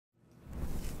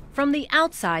From the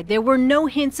outside, there were no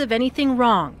hints of anything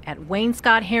wrong at Wayne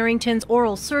Scott Harrington's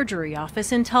oral surgery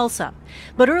office in Tulsa.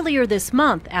 But earlier this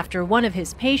month, after one of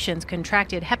his patients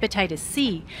contracted hepatitis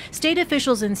C, state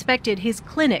officials inspected his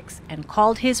clinics and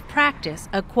called his practice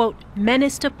a, quote,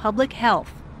 menace to public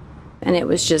health. And it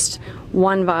was just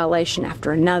one violation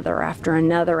after another, after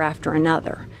another, after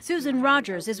another. Susan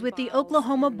Rogers is with the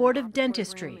Oklahoma Board of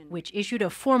Dentistry, which issued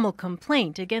a formal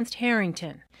complaint against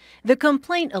Harrington. The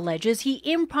complaint alleges he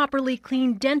improperly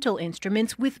cleaned dental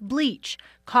instruments with bleach,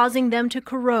 causing them to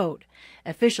corrode.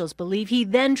 Officials believe he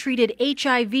then treated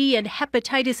HIV and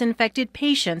hepatitis-infected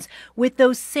patients with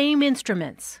those same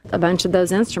instruments. A bunch of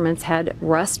those instruments had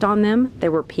rust on them. They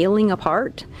were peeling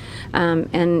apart.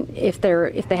 And if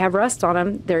they have rust on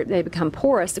them, they become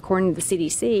porous, according to the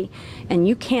CDC, and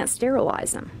you can't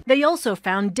sterilize them. They also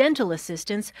found dental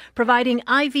assistants providing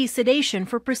IV sedation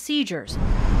for procedures.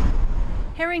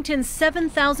 Harrington's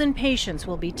 7,000 patients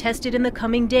will be tested in the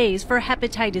coming days for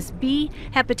hepatitis B,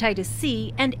 hepatitis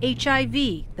C, and HIV,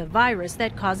 the virus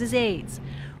that causes AIDS.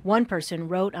 One person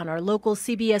wrote on our local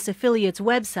CBS affiliate's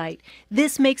website,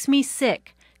 "This makes me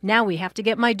sick. Now we have to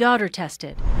get my daughter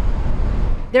tested."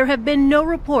 There have been no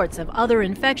reports of other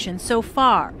infections so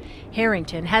far.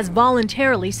 Harrington has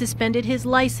voluntarily suspended his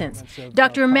license.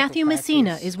 Dr. Matthew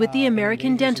Messina is with the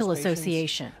American Dental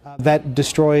Association. That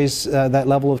destroys that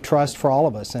level of trust for all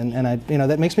of us, and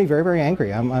that makes me very, very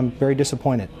angry. I'm very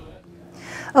disappointed.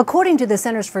 According to the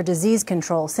Centers for Disease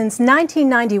Control, since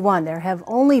 1991, there have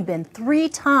only been 3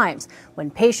 times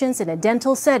when patients in a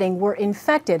dental setting were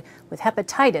infected with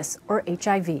hepatitis or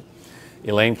HIV.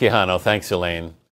 Elaine Quijano, thanks, Elaine.